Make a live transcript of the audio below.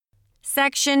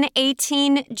Section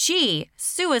 18G,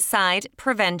 Suicide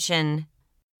Prevention.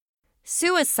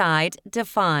 Suicide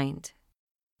defined.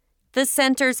 The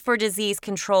Centers for Disease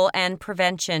Control and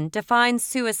Prevention defines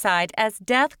suicide as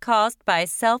death caused by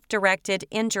self-directed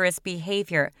injurious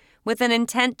behavior with an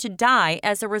intent to die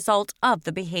as a result of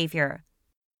the behavior.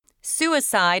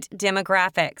 Suicide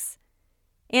demographics.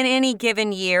 In any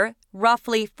given year,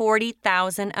 roughly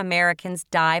 40,000 Americans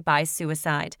die by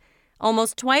suicide,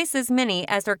 almost twice as many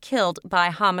as are killed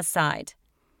by homicide.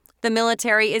 The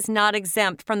military is not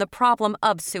exempt from the problem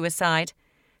of suicide.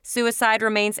 Suicide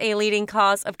remains a leading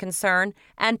cause of concern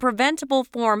and preventable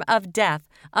form of death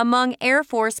among Air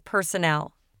Force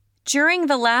personnel. During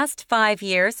the last 5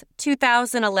 years,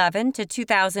 2011 to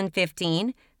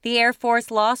 2015, the Air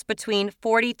Force lost between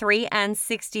 43 and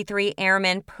 63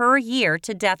 airmen per year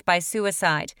to death by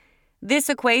suicide. This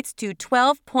equates to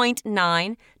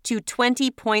 12.9 to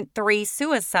 20.3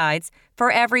 suicides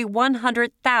for every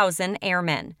 100,000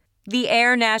 airmen. The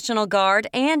Air National Guard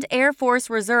and Air Force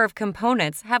Reserve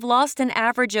components have lost an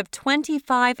average of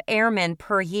 25 airmen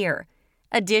per year.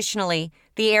 Additionally,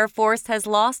 the Air Force has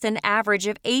lost an average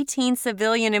of 18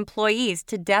 civilian employees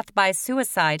to death by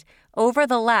suicide over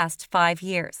the last 5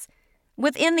 years.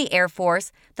 Within the Air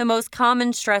Force, the most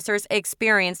common stressors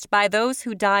experienced by those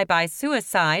who die by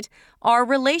suicide are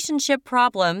relationship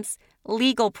problems,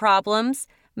 legal problems,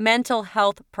 mental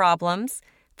health problems,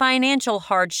 financial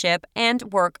hardship,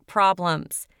 and work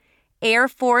problems. Air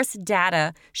Force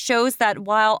data shows that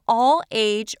while all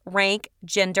age, rank,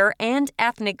 gender, and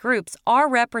ethnic groups are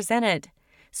represented,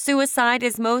 suicide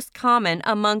is most common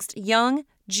amongst young,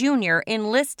 junior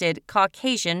enlisted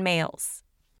Caucasian males.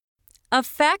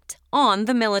 Effect on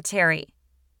the military.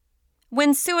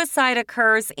 When suicide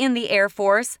occurs in the Air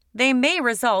Force, they may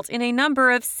result in a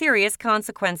number of serious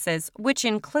consequences, which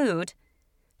include: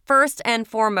 first and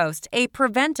foremost, a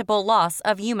preventable loss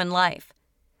of human life.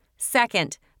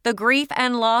 Second, the grief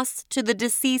and loss to the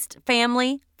deceased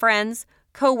family, friends,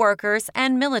 co-workers,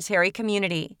 and military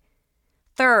community.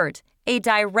 Third, a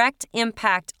direct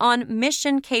impact on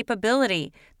mission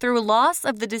capability through loss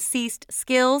of the deceased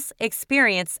skills,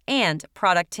 experience, and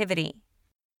productivity.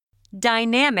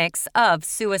 Dynamics of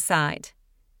suicide.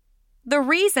 The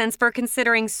reasons for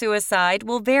considering suicide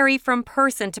will vary from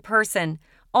person to person.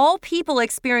 All people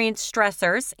experience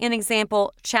stressors, in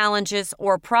example, challenges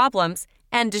or problems,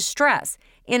 and distress,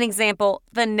 in example,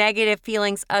 the negative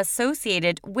feelings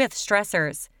associated with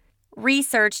stressors.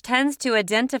 Research tends to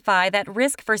identify that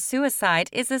risk for suicide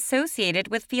is associated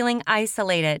with feeling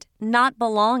isolated, not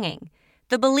belonging,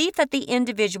 the belief that the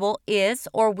individual is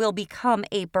or will become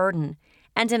a burden,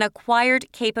 and an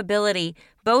acquired capability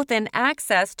both in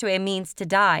access to a means to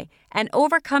die and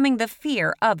overcoming the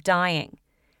fear of dying.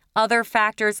 Other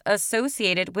factors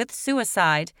associated with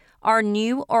suicide are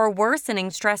new or worsening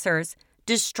stressors,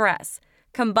 distress,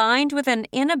 combined with an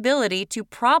inability to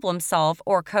problem solve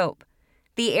or cope.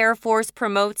 The Air Force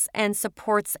promotes and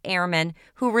supports airmen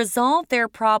who resolve their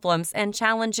problems and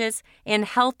challenges in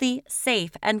healthy,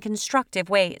 safe, and constructive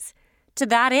ways. To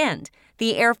that end,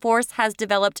 the Air Force has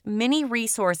developed many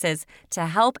resources to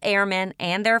help airmen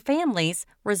and their families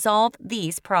resolve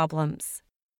these problems.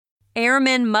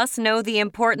 Airmen must know the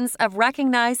importance of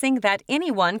recognizing that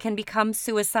anyone can become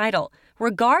suicidal,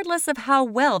 regardless of how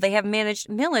well they have managed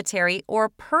military or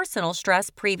personal stress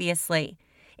previously.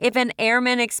 If an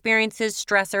airman experiences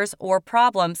stressors or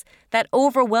problems that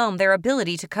overwhelm their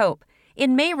ability to cope, it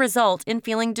may result in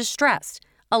feeling distressed,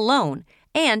 alone,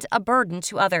 and a burden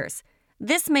to others.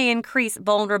 This may increase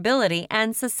vulnerability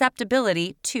and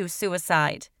susceptibility to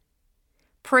suicide.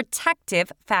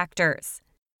 Protective factors.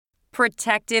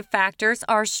 Protective factors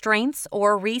are strengths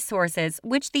or resources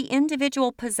which the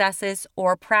individual possesses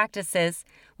or practices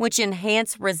which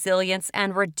enhance resilience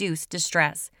and reduce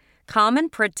distress. Common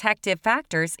protective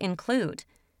factors include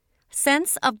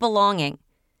sense of belonging,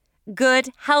 good,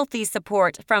 healthy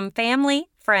support from family,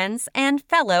 friends, and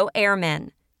fellow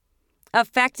airmen,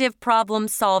 effective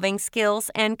problem-solving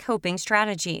skills and coping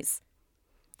strategies,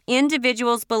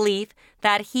 individual's belief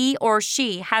that he or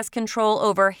she has control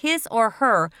over his or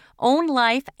her own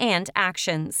life and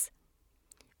actions,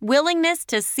 willingness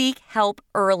to seek help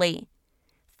early,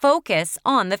 focus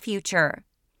on the future,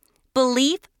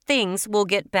 belief things will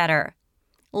get better,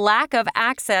 lack of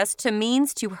access to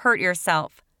means to hurt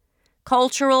yourself,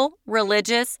 cultural,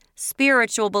 religious,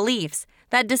 spiritual beliefs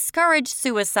that discourage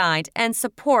suicide and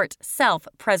support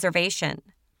self-preservation.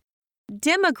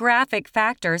 Demographic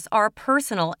factors are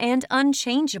personal and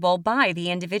unchangeable by the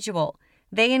individual.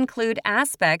 They include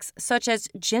aspects such as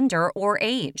gender or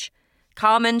age.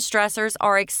 Common stressors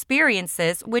are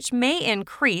experiences which may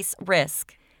increase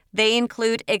risk. They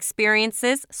include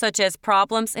experiences such as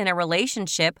problems in a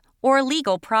relationship or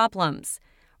legal problems.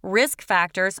 Risk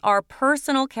factors are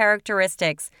personal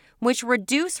characteristics which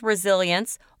reduce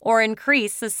resilience or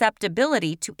increase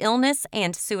susceptibility to illness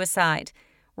and suicide.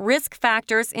 Risk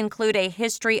factors include a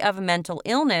history of mental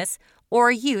illness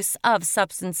or use of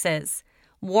substances.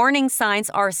 Warning signs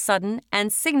are sudden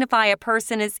and signify a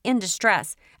person is in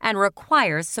distress and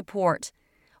requires support.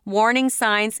 Warning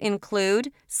signs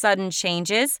include sudden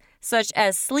changes, such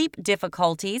as sleep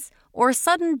difficulties or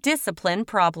sudden discipline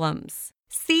problems.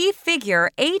 See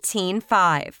Figure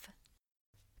 18.5.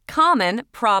 Common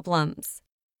problems.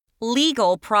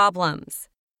 Legal problems.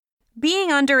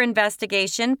 Being under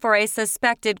investigation for a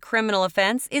suspected criminal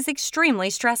offense is extremely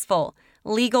stressful.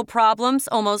 Legal problems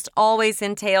almost always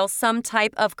entail some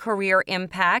type of career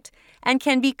impact and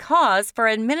can be cause for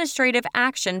administrative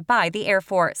action by the Air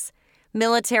Force.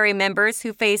 Military members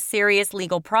who face serious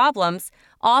legal problems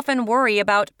often worry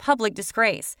about public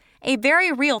disgrace, a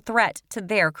very real threat to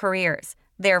their careers,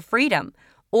 their freedom,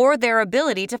 or their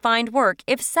ability to find work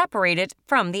if separated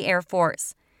from the Air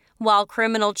Force. While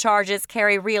criminal charges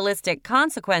carry realistic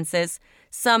consequences,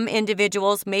 some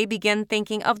individuals may begin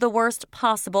thinking of the worst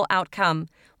possible outcome,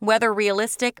 whether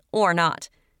realistic or not.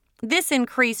 This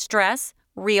increased stress,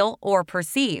 real or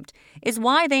perceived, is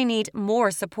why they need more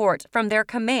support from their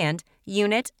command,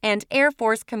 unit, and Air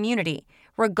Force community,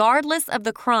 regardless of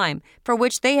the crime for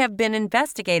which they have been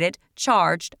investigated,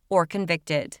 charged, or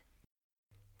convicted.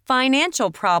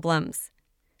 Financial problems.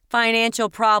 Financial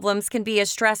problems can be a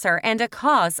stressor and a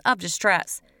cause of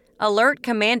distress. Alert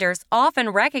commanders often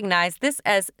recognize this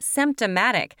as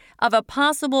symptomatic of a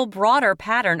possible broader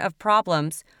pattern of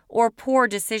problems or poor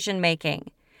decision-making.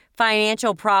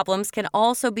 Financial problems can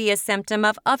also be a symptom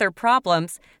of other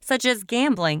problems, such as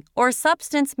gambling or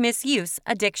substance misuse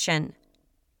addiction.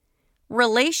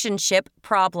 Relationship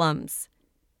problems.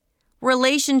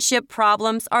 Relationship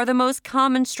problems are the most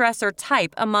common stressor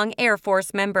type among Air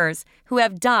Force members who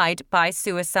have died by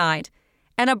suicide.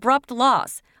 An abrupt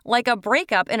loss, like a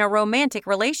breakup in a romantic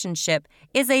relationship,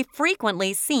 is a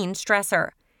frequently seen stressor.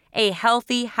 A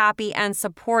healthy, happy, and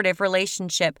supportive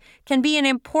relationship can be an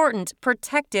important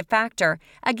protective factor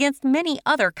against many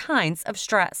other kinds of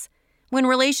stress. When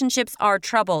relationships are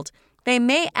troubled, they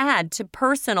may add to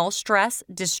personal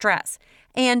distress,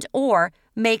 and/or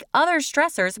make other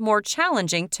stressors more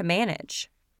challenging to manage.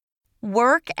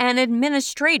 Work and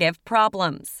administrative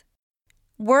problems.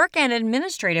 Work and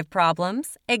administrative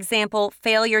problems, example,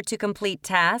 failure to complete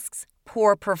tasks,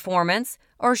 poor performance,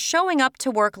 or showing up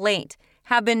to work late,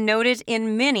 have been noted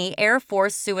in many Air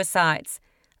Force suicides.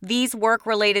 These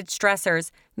work-related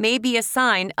stressors may be a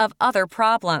sign of other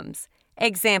problems,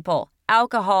 example,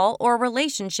 alcohol or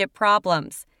relationship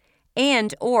problems,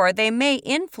 and/or they may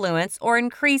influence or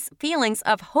increase feelings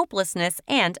of hopelessness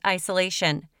and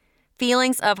isolation.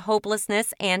 Feelings of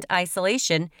hopelessness and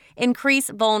isolation increase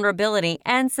vulnerability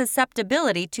and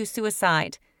susceptibility to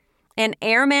suicide. An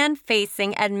airman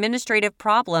facing administrative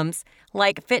problems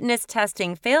like fitness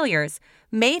testing failures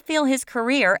may feel his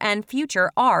career and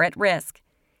future are at risk.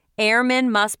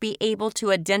 Airmen must be able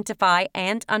to identify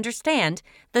and understand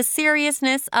the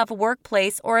seriousness of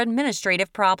workplace or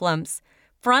administrative problems.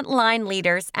 Frontline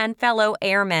leaders and fellow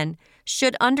airmen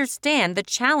should understand the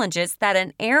challenges that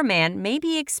an airman may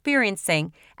be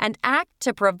experiencing and act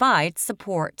to provide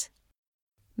support.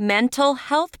 Mental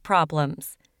health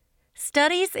problems.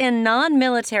 Studies in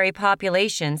non-military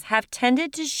populations have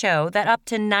tended to show that up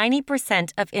to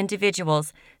 90% of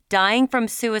individuals dying from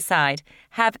suicide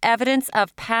have evidence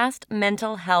of past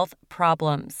mental health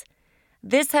problems.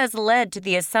 This has led to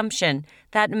the assumption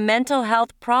that mental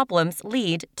health problems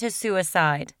lead to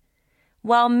suicide.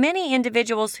 While many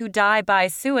individuals who die by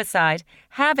suicide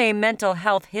have a mental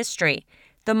health history,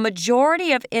 the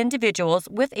majority of individuals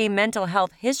with a mental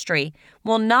health history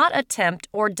will not attempt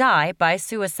or die by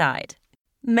suicide.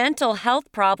 Mental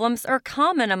health problems are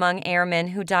common among airmen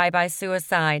who die by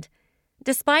suicide.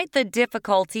 Despite the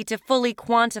difficulty to fully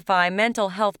quantify mental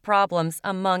health problems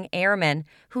among airmen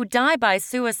who die by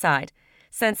suicide,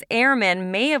 since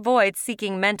airmen may avoid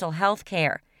seeking mental health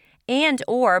care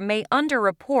and/or may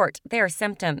underreport their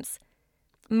symptoms.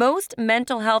 Most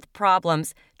mental health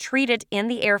problems treated in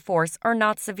the Air Force are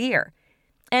not severe,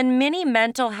 and many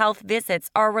mental health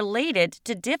visits are related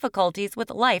to difficulties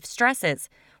with life stresses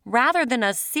rather than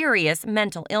a serious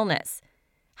mental illness.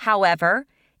 However,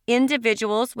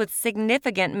 individuals with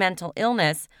significant mental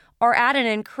illness are at an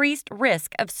increased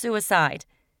risk of suicide.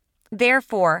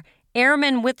 Therefore,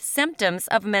 airmen with symptoms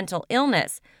of mental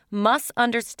illness must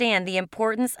understand the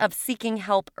importance of seeking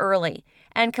help early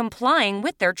and complying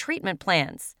with their treatment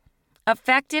plans.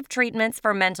 Effective treatments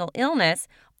for mental illness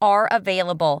are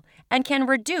available and can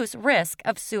reduce risk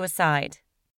of suicide.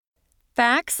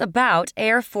 Facts about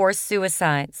Air Force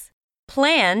suicides.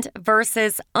 Planned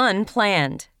versus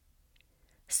unplanned.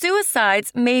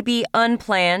 Suicides may be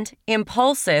unplanned,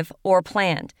 impulsive, or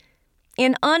planned.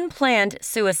 In unplanned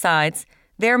suicides,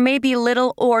 there may be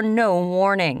little or no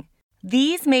warning.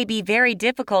 These may be very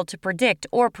difficult to predict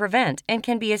or prevent and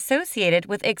can be associated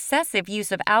with excessive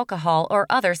use of alcohol or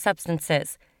other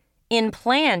substances. In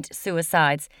planned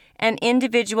suicides, an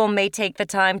individual may take the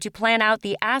time to plan out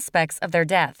the aspects of their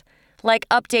death, like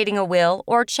updating a will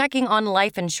or checking on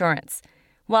life insurance.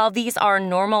 While these are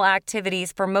normal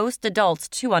activities for most adults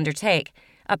to undertake,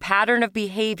 a pattern of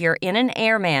behavior in an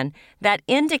airman that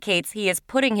indicates he is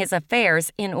putting his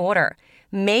affairs in order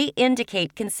may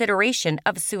indicate consideration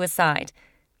of suicide.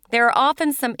 There are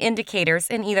often some indicators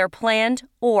in either planned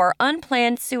or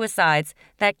unplanned suicides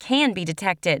that can be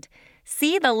detected.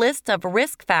 See the list of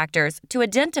risk factors to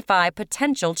identify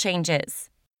potential changes.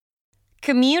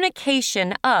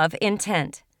 Communication of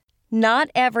intent. Not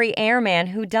every airman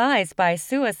who dies by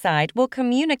suicide will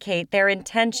communicate their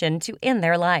intention to end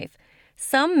their life.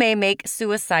 Some may make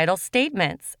suicidal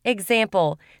statements,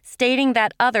 example, stating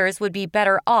that others would be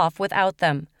better off without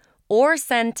them, or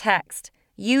send text,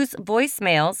 use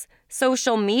voicemails,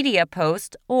 social media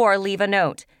posts, or leave a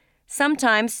note.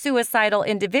 Sometimes suicidal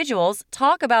individuals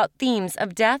talk about themes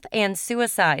of death and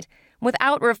suicide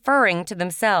without referring to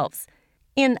themselves.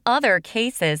 In other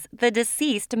cases, the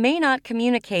deceased may not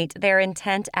communicate their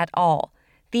intent at all.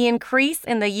 The increase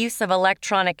in the use of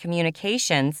electronic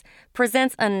communications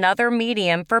presents another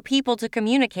medium for people to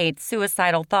communicate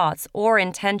suicidal thoughts or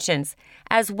intentions,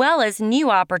 as well as new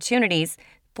opportunities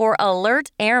for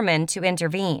alert airmen to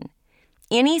intervene.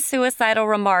 Any suicidal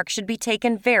remark should be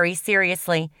taken very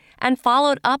seriously and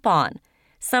followed up on.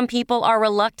 Some people are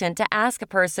reluctant to ask a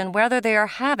person whether they are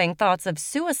having thoughts of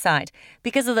suicide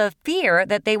because of the fear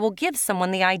that they will give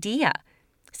someone the idea.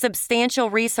 Substantial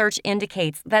research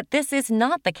indicates that this is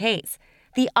not the case.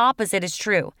 The opposite is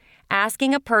true.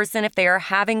 Asking a person if they are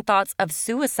having thoughts of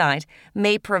suicide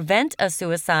may prevent a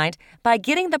suicide by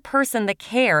getting the person the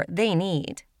care they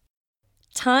need.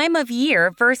 Time of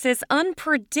year versus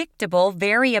unpredictable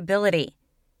variability.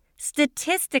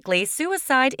 Statistically,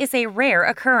 suicide is a rare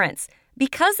occurrence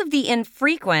because of the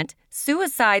infrequent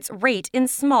suicides rate in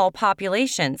small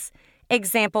populations.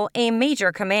 Example, a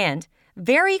major command.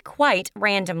 Vary quite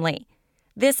randomly.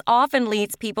 This often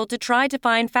leads people to try to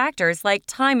find factors like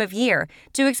time of year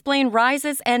to explain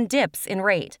rises and dips in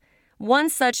rate. One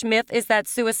such myth is that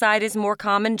suicide is more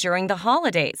common during the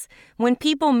holidays, when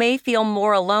people may feel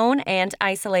more alone and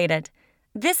isolated.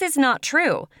 This is not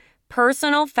true.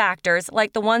 Personal factors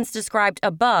like the ones described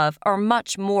above are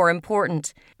much more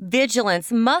important.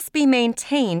 Vigilance must be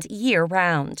maintained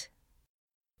year-round.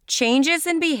 Changes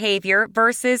in behavior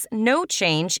versus no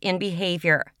change in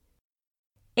behavior.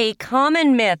 A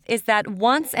common myth is that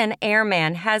once an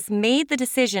airman has made the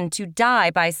decision to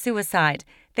die by suicide,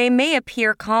 they may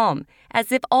appear calm,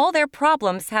 as if all their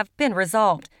problems have been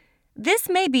resolved. This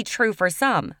may be true for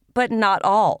some, but not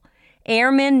all.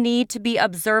 Airmen need to be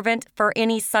observant for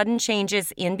any sudden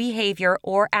changes in behavior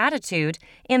or attitude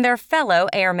in their fellow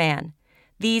airman.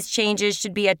 These changes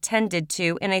should be attended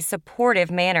to in a supportive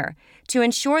manner to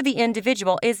ensure the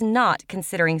individual is not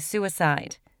considering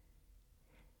suicide.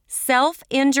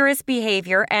 Self-injurious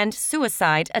behavior and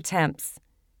suicide attempts.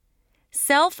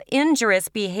 Self-injurious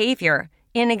behavior,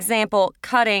 in example,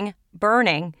 cutting,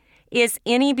 burning, is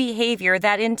any behavior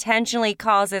that intentionally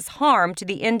causes harm to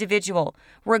the individual,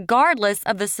 regardless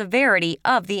of the severity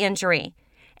of the injury.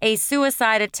 A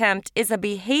suicide attempt is a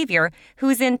behavior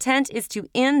whose intent is to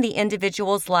end the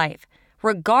individual's life,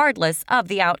 regardless of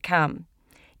the outcome.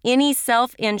 Any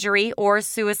self-injury or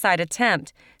suicide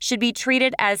attempt should be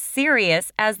treated as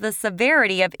serious as the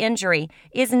severity of injury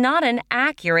is not an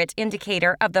accurate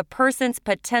indicator of the person's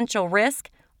potential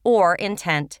risk or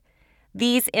intent.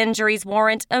 These injuries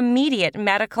warrant immediate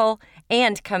medical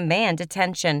and command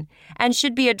attention and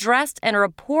should be addressed and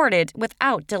reported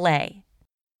without delay.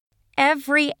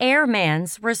 Every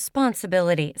airman's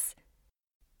responsibilities.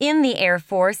 In the Air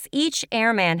Force, each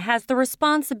airman has the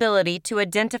responsibility to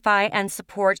identify and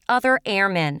support other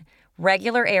airmen,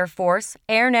 regular Air Force,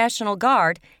 Air National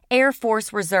Guard, Air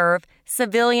Force Reserve,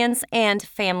 civilians, and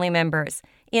family members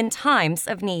in times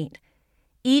of need.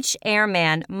 Each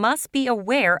airman must be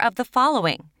aware of the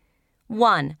following.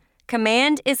 1.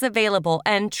 Command is available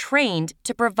and trained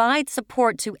to provide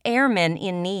support to airmen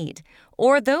in need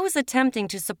or those attempting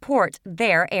to support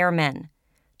their airmen.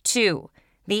 2.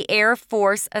 The Air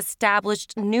Force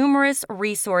established numerous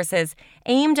resources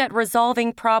aimed at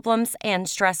resolving problems and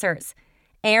stressors.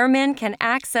 Airmen can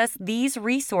access these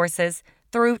resources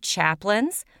through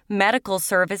chaplains, medical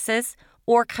services,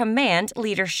 or command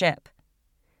leadership.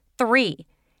 3.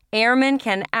 Airmen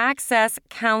can access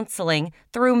counseling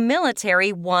through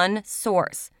Military One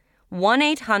Source,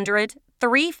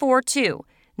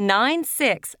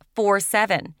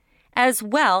 1-800-342-9647, as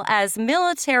well as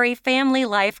military family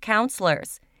life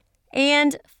counselors.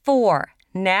 And 4.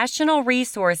 National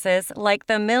resources like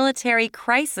the Military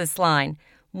Crisis Line,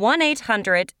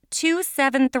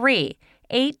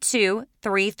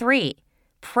 1-800-273-8233.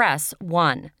 Press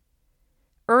 1.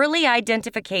 Early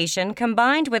identification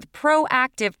combined with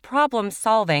proactive problem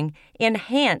solving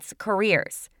enhance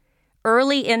careers.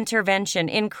 Early intervention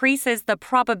increases the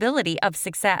probability of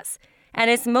success and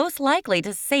is most likely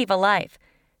to save a life.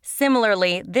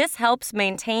 Similarly, this helps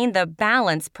maintain the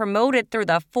balance promoted through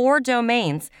the 4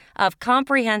 domains of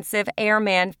comprehensive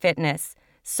airman fitness: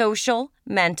 social,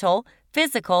 mental,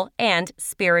 physical, and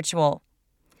spiritual.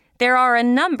 There are a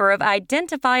number of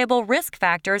identifiable risk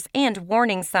factors and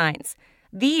warning signs.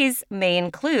 These may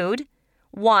include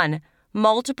 1.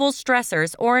 Multiple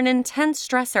stressors or an intense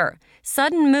stressor,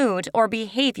 sudden mood or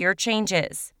behavior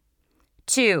changes.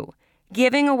 2.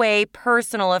 Giving away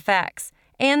personal effects.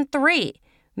 And 3.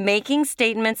 Making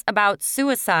statements about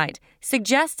suicide,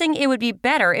 suggesting it would be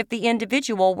better if the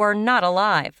individual were not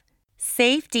alive.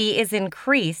 Safety is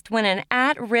increased when an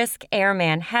at-risk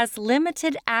airman has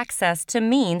limited access to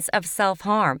means of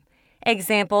self-harm.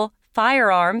 Example,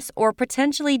 firearms or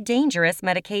potentially dangerous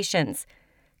medications.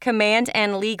 Command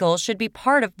and legal should be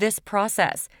part of this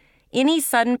process. Any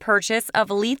sudden purchase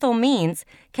of lethal means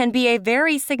can be a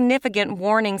very significant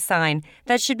warning sign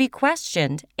that should be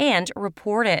questioned and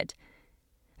reported.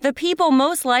 The people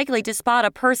most likely to spot a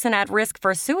person at risk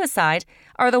for suicide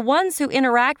are the ones who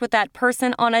interact with that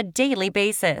person on a daily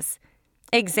basis.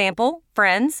 Example,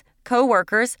 friends,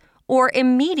 coworkers, or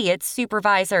immediate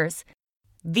supervisors.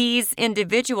 These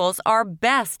individuals are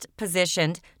best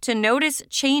positioned to notice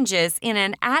changes in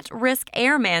an at-risk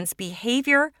airman's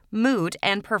behavior, mood,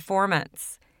 and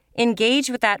performance.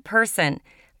 Engage with that person,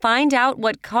 find out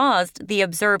what caused the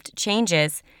observed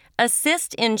changes,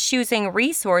 assist in choosing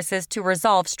resources to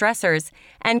resolve stressors,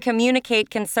 and communicate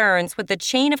concerns with the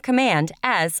chain of command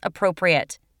as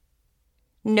appropriate.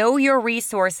 Know your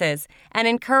resources and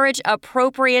encourage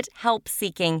appropriate help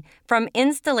seeking from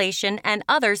installation and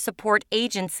other support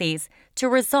agencies to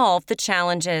resolve the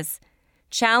challenges.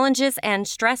 Challenges and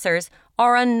stressors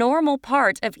are a normal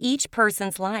part of each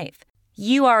person's life.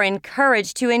 You are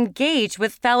encouraged to engage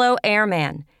with fellow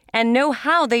airmen and know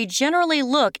how they generally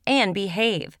look and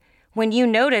behave. When you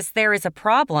notice there is a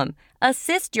problem,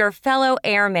 assist your fellow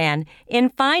airman in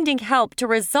finding help to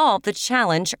resolve the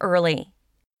challenge early.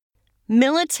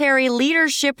 Military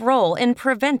leadership role in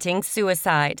preventing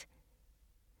suicide.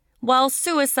 While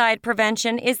suicide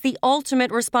prevention is the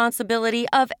ultimate responsibility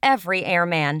of every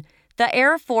airman, the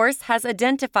Air Force has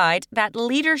identified that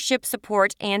leadership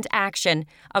support and action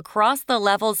across the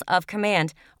levels of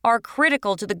command are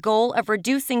critical to the goal of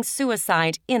reducing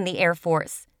suicide in the Air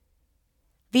Force.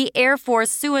 The Air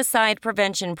Force Suicide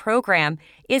Prevention Program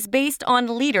is based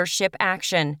on leadership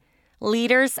action.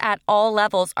 Leaders at all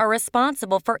levels are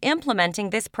responsible for implementing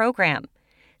this program.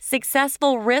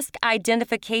 Successful risk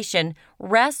identification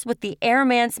rests with the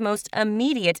airman's most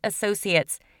immediate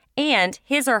associates and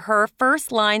his or her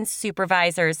first-line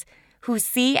supervisors, who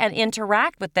see and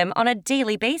interact with them on a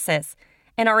daily basis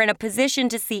and are in a position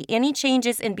to see any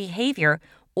changes in behavior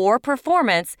or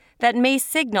performance that may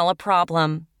signal a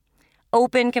problem.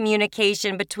 Open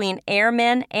communication between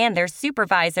airmen and their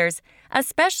supervisors,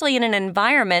 especially in an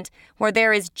environment where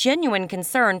there is genuine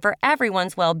concern for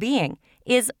everyone's well-being,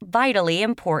 is vitally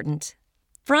important.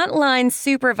 Frontline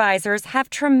supervisors have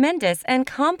tremendous and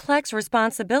complex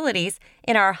responsibilities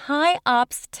in our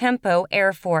high-ops tempo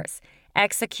Air Force,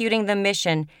 executing the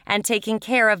mission and taking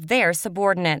care of their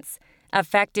subordinates.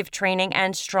 Effective training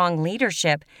and strong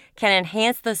leadership can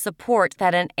enhance the support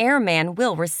that an airman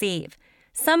will receive.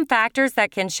 Some factors that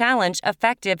can challenge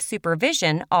effective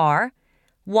supervision are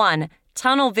 1.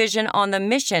 Tunnel vision on the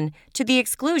mission to the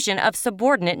exclusion of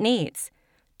subordinate needs.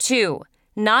 2.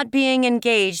 Not being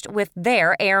engaged with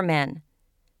their airmen.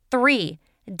 3.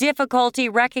 Difficulty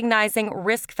recognizing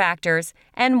risk factors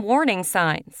and warning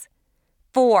signs.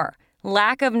 4.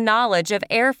 Lack of knowledge of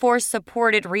Air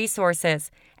Force-supported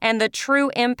resources and the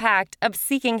true impact of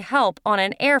seeking help on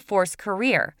an Air Force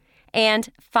career. And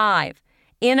 5.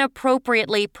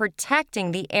 Inappropriately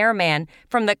protecting the airman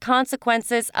from the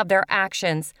consequences of their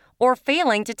actions or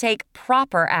failing to take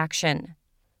proper action.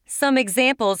 Some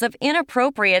examples of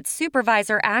inappropriate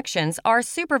supervisor actions are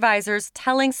supervisors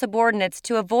telling subordinates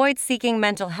to avoid seeking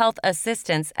mental health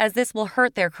assistance as this will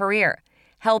hurt their career,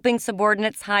 helping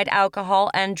subordinates hide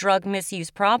alcohol and drug misuse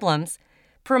problems,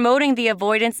 promoting the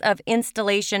avoidance of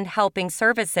installation helping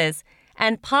services,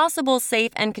 and possible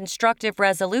safe and constructive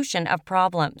resolution of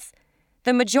problems.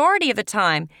 The majority of the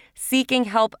time, seeking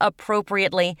help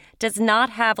appropriately does not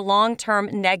have long-term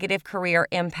negative career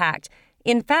impact.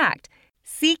 In fact,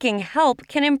 seeking help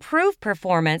can improve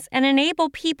performance and enable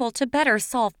people to better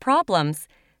solve problems.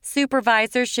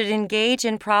 Supervisors should engage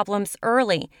in problems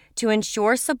early to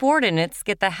ensure subordinates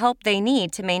get the help they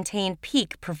need to maintain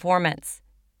peak performance.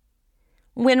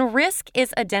 When risk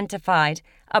is identified,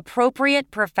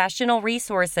 appropriate professional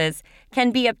resources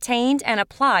can be obtained and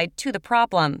applied to the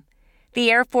problem. The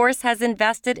Air Force has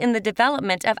invested in the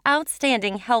development of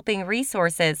outstanding helping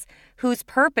resources whose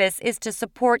purpose is to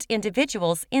support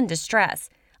individuals in distress,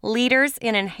 leaders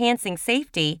in enhancing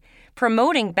safety,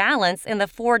 promoting balance in the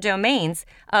 4 domains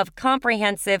of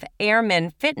comprehensive airman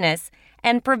fitness,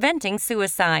 and preventing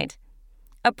suicide.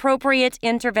 Appropriate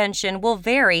intervention will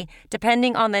vary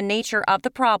depending on the nature of the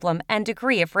problem and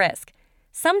degree of risk.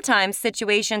 Sometimes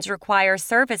situations require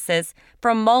services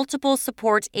from multiple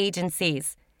support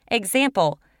agencies.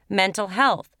 Example, mental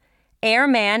health,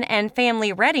 airman and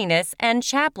family readiness and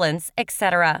chaplains,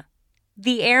 etc.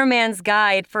 The Airman's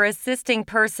Guide for Assisting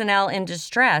Personnel in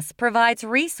Distress provides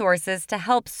resources to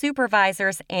help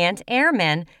supervisors and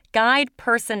airmen guide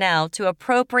personnel to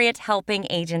appropriate helping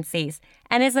agencies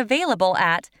and is available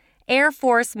at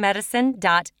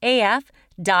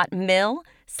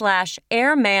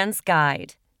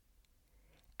airforcemedicine.af.mil/airmansguide.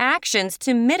 Actions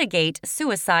to mitigate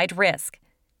suicide risk.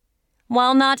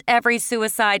 While not every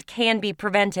suicide can be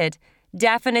prevented,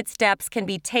 definite steps can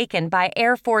be taken by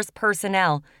Air Force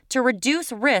personnel to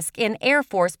reduce risk in Air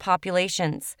Force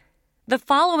populations. The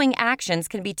following actions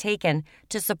can be taken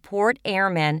to support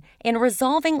airmen in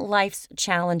resolving life's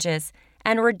challenges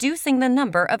and reducing the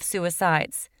number of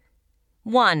suicides.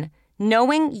 1.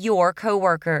 Knowing your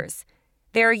coworkers,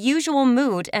 their usual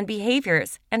mood and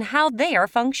behaviors, and how they are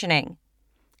functioning.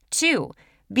 2.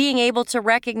 Being able to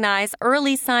recognize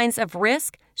early signs of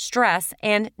risk, stress,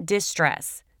 and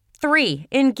distress. 3.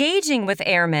 Engaging with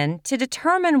airmen to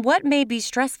determine what may be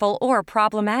stressful or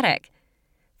problematic.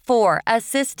 4.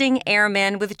 Assisting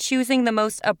airmen with choosing the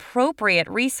most appropriate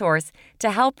resource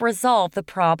to help resolve the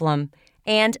problem.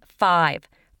 And 5.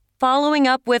 Following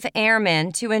up with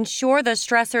airmen to ensure the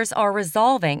stressors are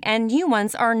resolving and new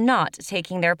ones are not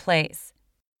taking their place.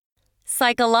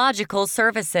 Psychological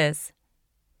services.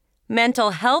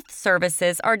 Mental health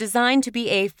services are designed to be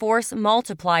a force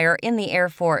multiplier in the Air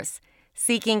Force.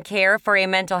 Seeking care for a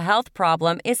mental health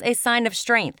problem is a sign of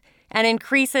strength and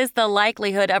increases the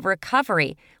likelihood of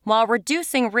recovery while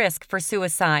reducing risk for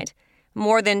suicide.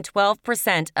 More than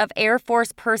 12% of Air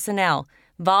Force personnel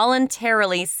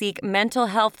voluntarily seek mental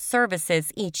health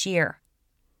services each year.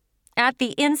 At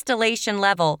the installation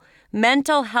level,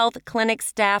 mental health clinic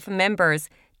staff members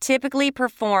typically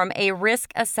perform a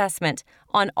risk assessment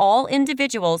on all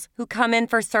individuals who come in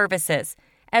for services,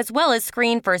 as well as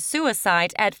screen for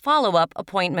suicide at follow-up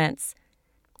appointments.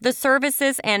 The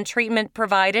services and treatment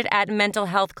provided at mental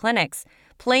health clinics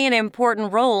play an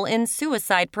important role in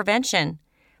suicide prevention,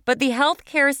 but the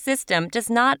healthcare system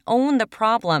does not own the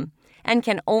problem and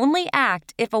can only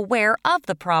act if aware of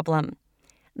the problem.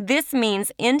 This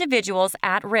means individuals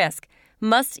at risk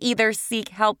must either seek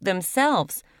help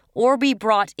themselves or be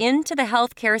brought into the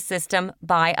healthcare system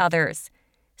by others.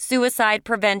 Suicide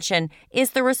prevention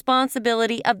is the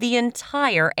responsibility of the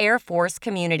entire Air Force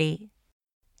community.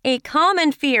 A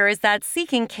common fear is that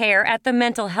seeking care at the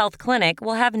mental health clinic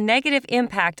will have negative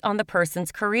impact on the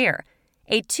person's career.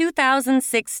 A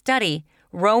 2006 study,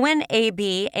 Rowan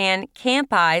A.B. and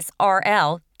Campis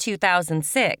R.L.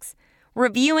 2006,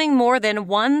 reviewing more than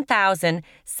 1,000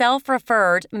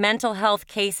 self-referred mental health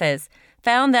cases,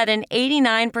 found that in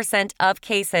 89% of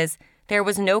cases, there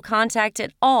was no contact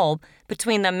at all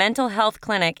between the mental health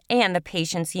clinic and the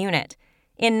patient's unit.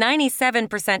 In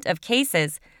 97% of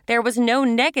cases, there was no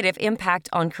negative impact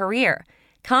on career.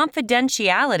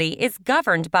 Confidentiality is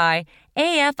governed by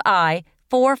AFI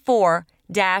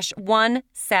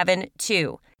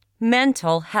 44-172,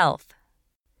 Mental Health.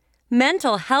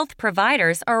 Mental health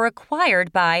providers are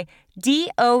required by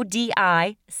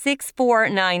DODI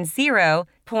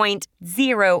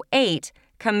 6490.08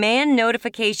 Command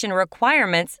Notification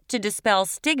Requirements to dispel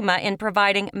stigma in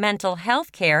providing mental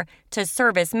health care to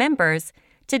service members,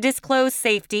 to disclose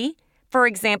safety, for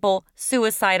example,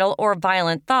 suicidal or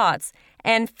violent thoughts,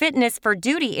 and fitness for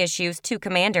duty issues to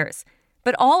commanders.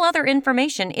 But all other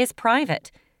information is private.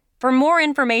 For more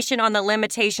information on the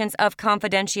limitations of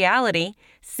confidentiality,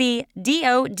 see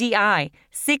DODI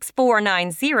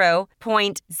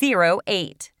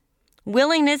 6490.08.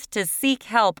 Willingness to seek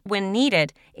help when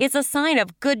needed is a sign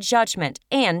of good judgment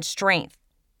and strength.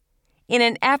 In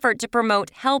an effort to promote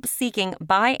help seeking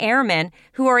by airmen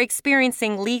who are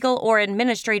experiencing legal or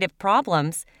administrative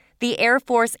problems, the Air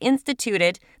Force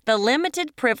instituted the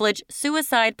Limited Privilege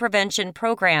Suicide Prevention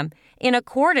Program in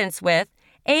accordance with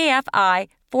AFI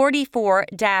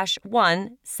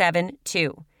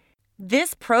 44-172.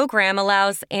 This program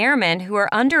allows airmen who are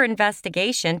under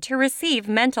investigation to receive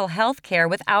mental health care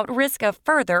without risk of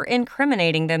further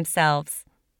incriminating themselves.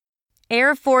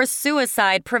 Air Force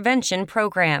Suicide Prevention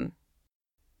Program.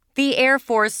 The Air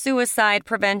Force Suicide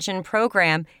Prevention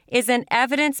Program is an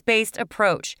evidence-based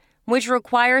approach which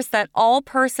requires that all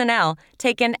personnel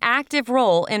take an active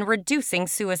role in reducing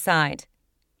suicide.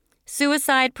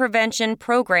 Suicide Prevention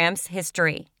Program's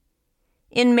history.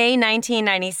 In May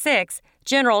 1996,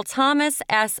 General Thomas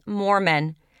S.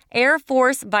 Moorman, Air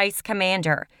Force Vice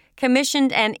Commander,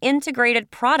 commissioned an integrated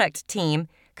product team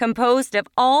composed of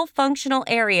all functional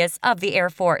areas of the Air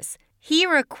Force. He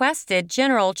requested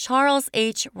General Charles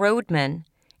H. Rodman,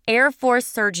 Air Force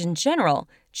Surgeon General,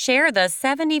 chair the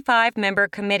 75-member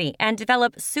committee and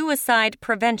develop suicide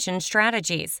prevention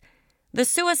strategies. The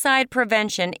Suicide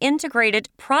Prevention Integrated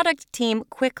Product Team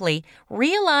quickly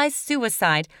realized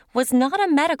suicide was not a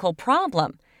medical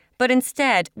problem, but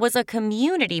instead was a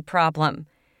community problem.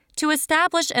 To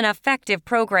establish an effective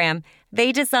program,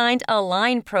 they designed a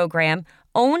line program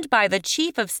owned by the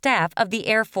Chief of Staff of the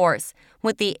Air Force,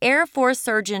 with the Air Force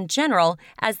Surgeon General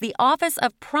as the office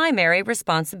of primary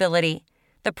responsibility.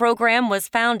 The program was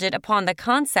founded upon the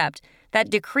concept that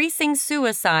decreasing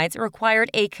suicides required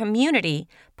a community,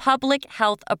 public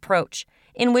health approach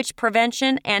in which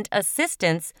prevention and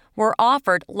assistance were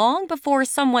offered long before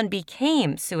someone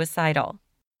became suicidal.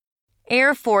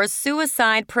 Air Force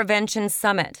Suicide Prevention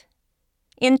Summit.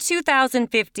 In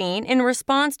 2015, in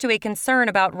response to a concern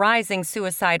about rising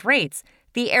suicide rates,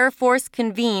 the Air Force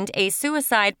convened a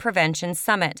Suicide Prevention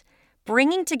Summit,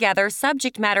 bringing together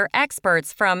subject matter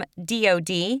experts from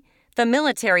DoD, the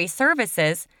military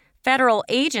services, federal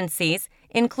agencies,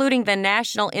 including the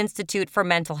National Institute for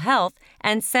Mental Health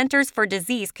and Centers for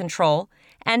Disease Control,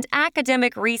 and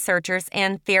academic researchers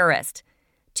and theorists,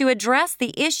 to address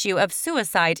the issue of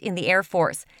suicide in the Air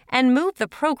Force and move the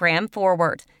program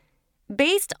forward.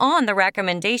 Based on the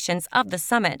recommendations of the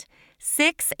summit,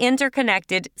 6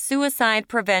 interconnected suicide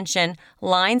prevention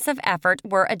lines of effort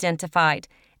were identified,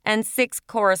 and 6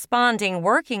 corresponding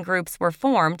working groups were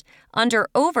formed under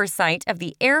oversight of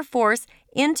the Air Force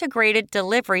Integrated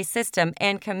Delivery System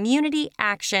and Community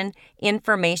Action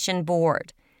Information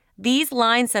Board. These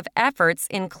lines of efforts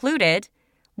included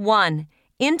 1.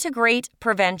 Integrate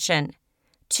prevention.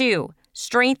 2.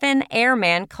 Strengthen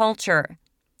airman culture.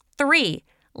 3.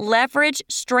 Leverage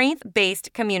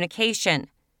strength-based communication.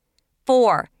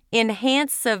 4.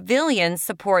 Enhance civilian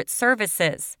support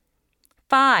services.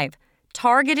 5.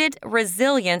 Targeted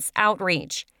resilience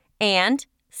outreach. And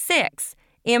 6.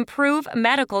 Improve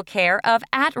medical care of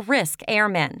at-risk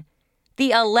airmen.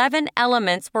 The 11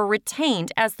 elements were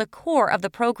retained as the core of the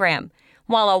program,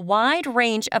 while a wide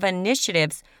range of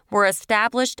initiatives were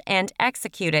established and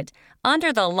executed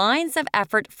under the Lines of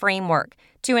Effort framework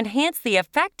to enhance the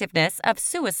effectiveness of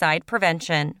suicide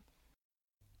prevention.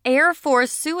 Air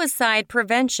Force Suicide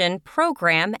Prevention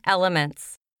Program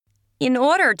Elements. In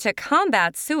order to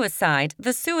combat suicide,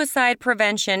 the Suicide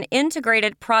Prevention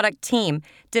Integrated Product Team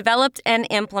developed and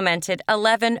implemented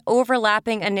 11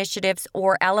 overlapping initiatives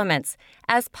or elements,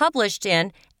 as published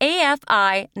in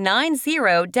AFI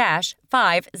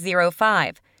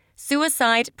 90-505,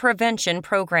 Suicide Prevention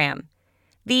Program.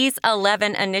 These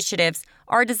 11 initiatives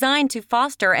are designed to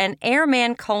foster an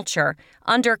airman culture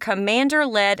under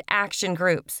commander-led action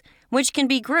groups, which can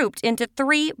be grouped into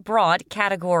 3 broad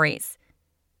categories.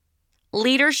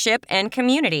 Leadership and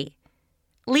community.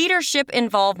 Leadership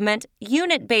involvement,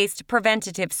 unit-based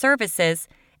preventative services,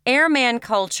 airman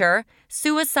culture,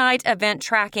 suicide event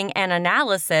tracking and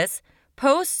analysis,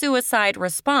 post-suicide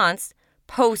response,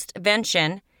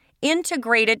 postvention,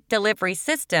 integrated delivery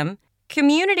system,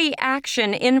 Community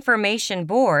Action Information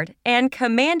Board, and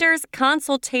Commander's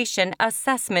Consultation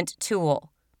Assessment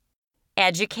Tool.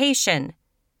 Education.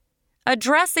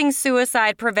 Addressing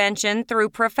suicide prevention through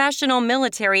professional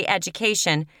military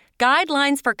education,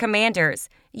 guidelines for commanders,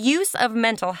 use of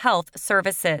mental health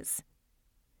services.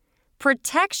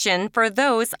 Protection for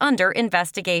those under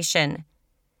investigation.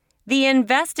 The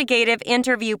Investigative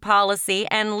Interview Policy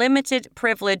and Limited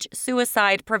Privilege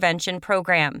Suicide Prevention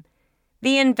Program.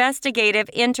 The investigative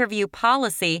interview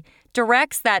policy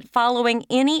directs that following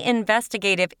any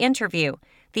investigative interview,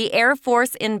 the Air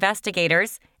Force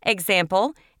investigators,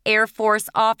 example, Air Force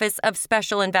Office of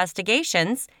Special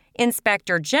Investigations,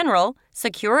 Inspector General,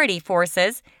 Security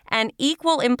Forces, and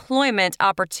Equal Employment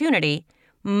Opportunity,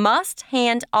 must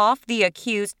hand off the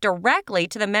accused directly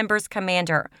to the member's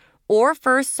commander or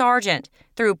first sergeant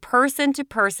through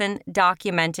person-to-person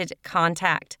documented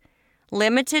contact.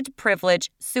 Limited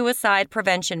Privilege Suicide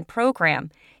Prevention Program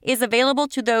is available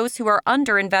to those who are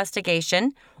under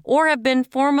investigation or have been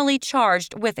formally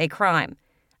charged with a crime.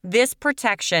 This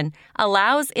protection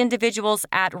allows individuals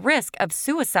at risk of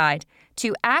suicide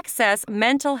to access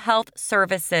mental health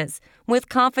services with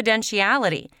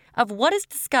confidentiality of what is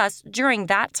discussed during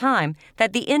that time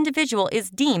that the individual is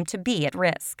deemed to be at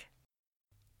risk.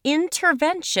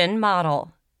 Intervention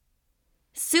Model.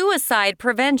 Suicide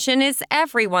prevention is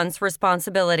everyone's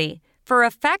responsibility. For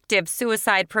effective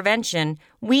suicide prevention,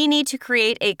 we need to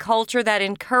create a culture that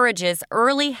encourages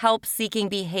early help-seeking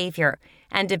behavior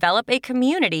and develop a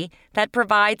community that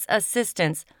provides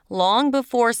assistance long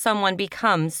before someone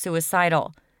becomes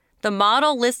suicidal. The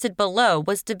model listed below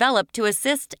was developed to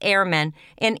assist airmen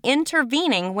in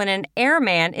intervening when an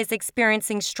airman is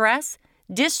experiencing stress,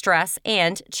 distress,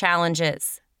 and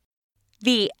challenges.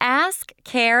 The Ask,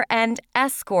 Care, and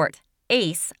Escort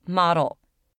ACE model.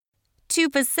 To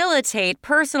facilitate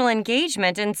personal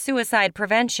engagement in suicide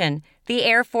prevention, the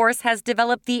Air Force has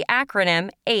developed the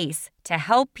acronym ACE to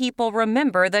help people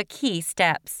remember the key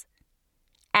steps.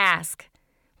 Ask.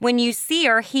 When you see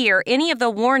or hear any of the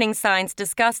warning signs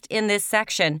discussed in this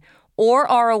section or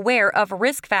are aware of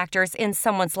risk factors in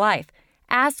someone's life,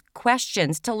 ask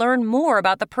questions to learn more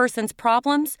about the person's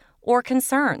problems or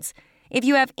concerns. If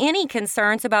you have any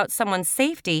concerns about someone's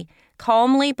safety,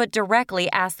 calmly but directly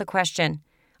ask the question,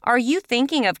 "Are you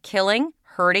thinking of killing,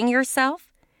 hurting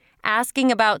yourself?"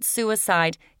 Asking about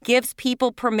suicide gives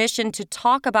people permission to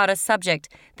talk about a subject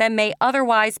that may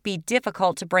otherwise be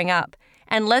difficult to bring up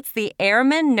and lets the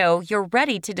airmen know you're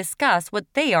ready to discuss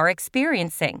what they are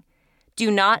experiencing.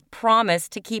 Do not promise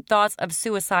to keep thoughts of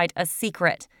suicide a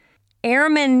secret.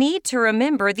 Airmen need to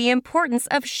remember the importance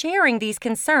of sharing these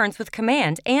concerns with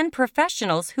command and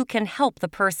professionals who can help the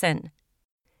person.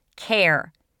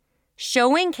 Care.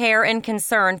 Showing care and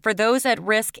concern for those at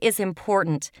risk is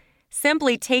important.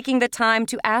 Simply taking the time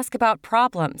to ask about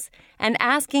problems and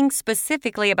asking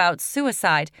specifically about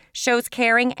suicide shows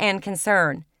caring and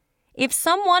concern. If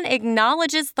someone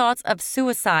acknowledges thoughts of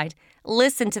suicide,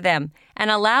 listen to them and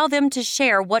allow them to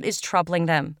share what is troubling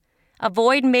them.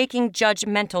 Avoid making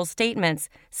judgmental statements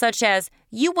such as,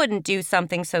 "You wouldn't do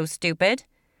something so stupid,"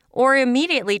 or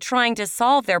immediately trying to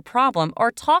solve their problem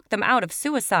or talk them out of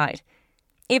suicide.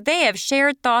 If they have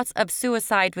shared thoughts of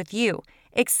suicide with you,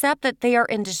 accept that they are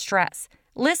in distress,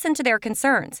 listen to their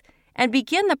concerns, and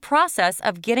begin the process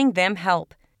of getting them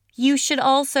help. You should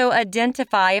also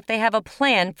identify if they have a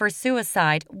plan for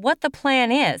suicide, what the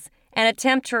plan is, and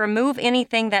attempt to remove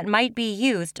anything that might be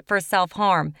used for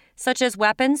self-harm, such as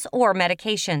weapons or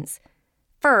medications.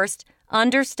 First,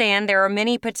 understand there are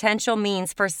many potential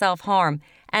means for self-harm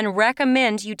and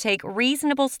recommend you take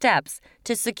reasonable steps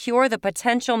to secure the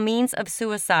potential means of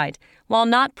suicide while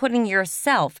not putting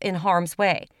yourself in harm's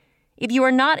way. If you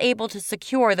are not able to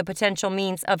secure the potential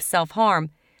means of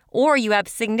self-harm, or you have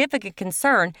significant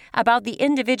concern about the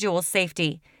individual's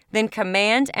safety, then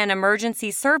command and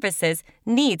emergency services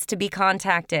needs to be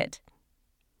contacted.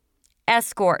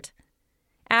 Escort.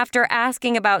 After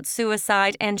asking about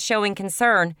suicide and showing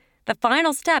concern, the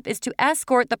final step is to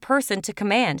escort the person to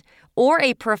command or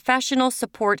a professional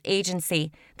support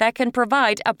agency that can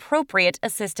provide appropriate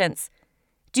assistance.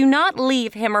 Do not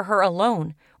leave him or her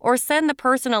alone or send the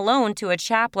person alone to a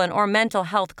chaplain or mental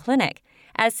health clinic,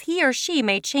 as he or she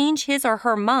may change his or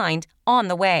her mind on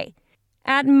the way.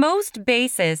 At most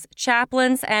bases,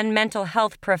 chaplains and mental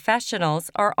health professionals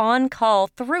are on call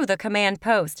through the command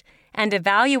post, and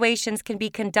evaluations can be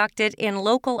conducted in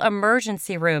local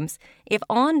emergency rooms if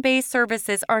on-base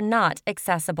services are not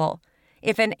accessible.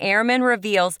 If an airman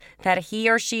reveals that he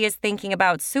or she is thinking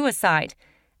about suicide,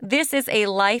 this is a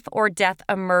life or death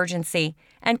emergency,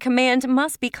 and command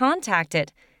must be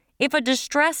contacted. If a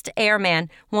distressed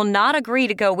airman will not agree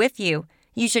to go with you,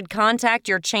 you should contact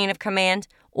your chain of command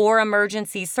or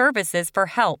emergency services for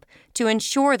help to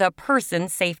ensure the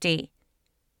person's safety.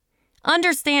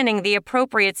 Understanding the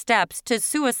appropriate steps to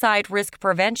suicide risk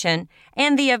prevention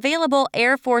and the available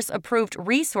Air Force-approved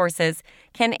resources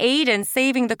can aid in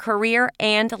saving the career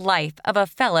and life of a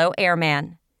fellow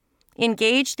airman.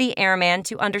 Engage the airman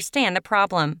to understand the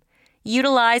problem.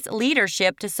 Utilize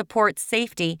leadership to support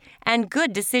safety and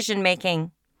good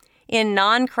decision-making. In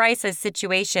non-crisis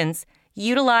situations,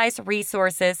 utilize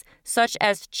resources such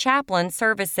as chaplain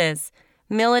services,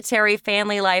 military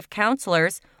family life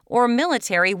counselors, or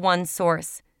military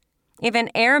OneSource. If an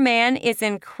airman is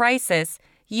in crisis,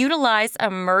 utilize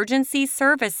emergency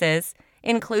services,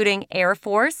 including Air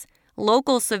Force,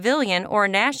 local civilian or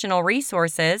national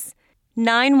resources,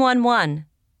 911,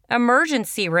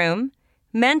 emergency room,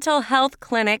 mental health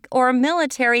clinic or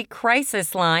military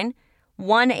crisis line,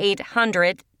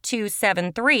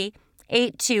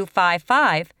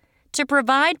 1-800-273-8255, to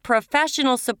provide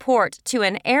professional support to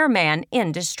an airman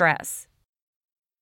in distress.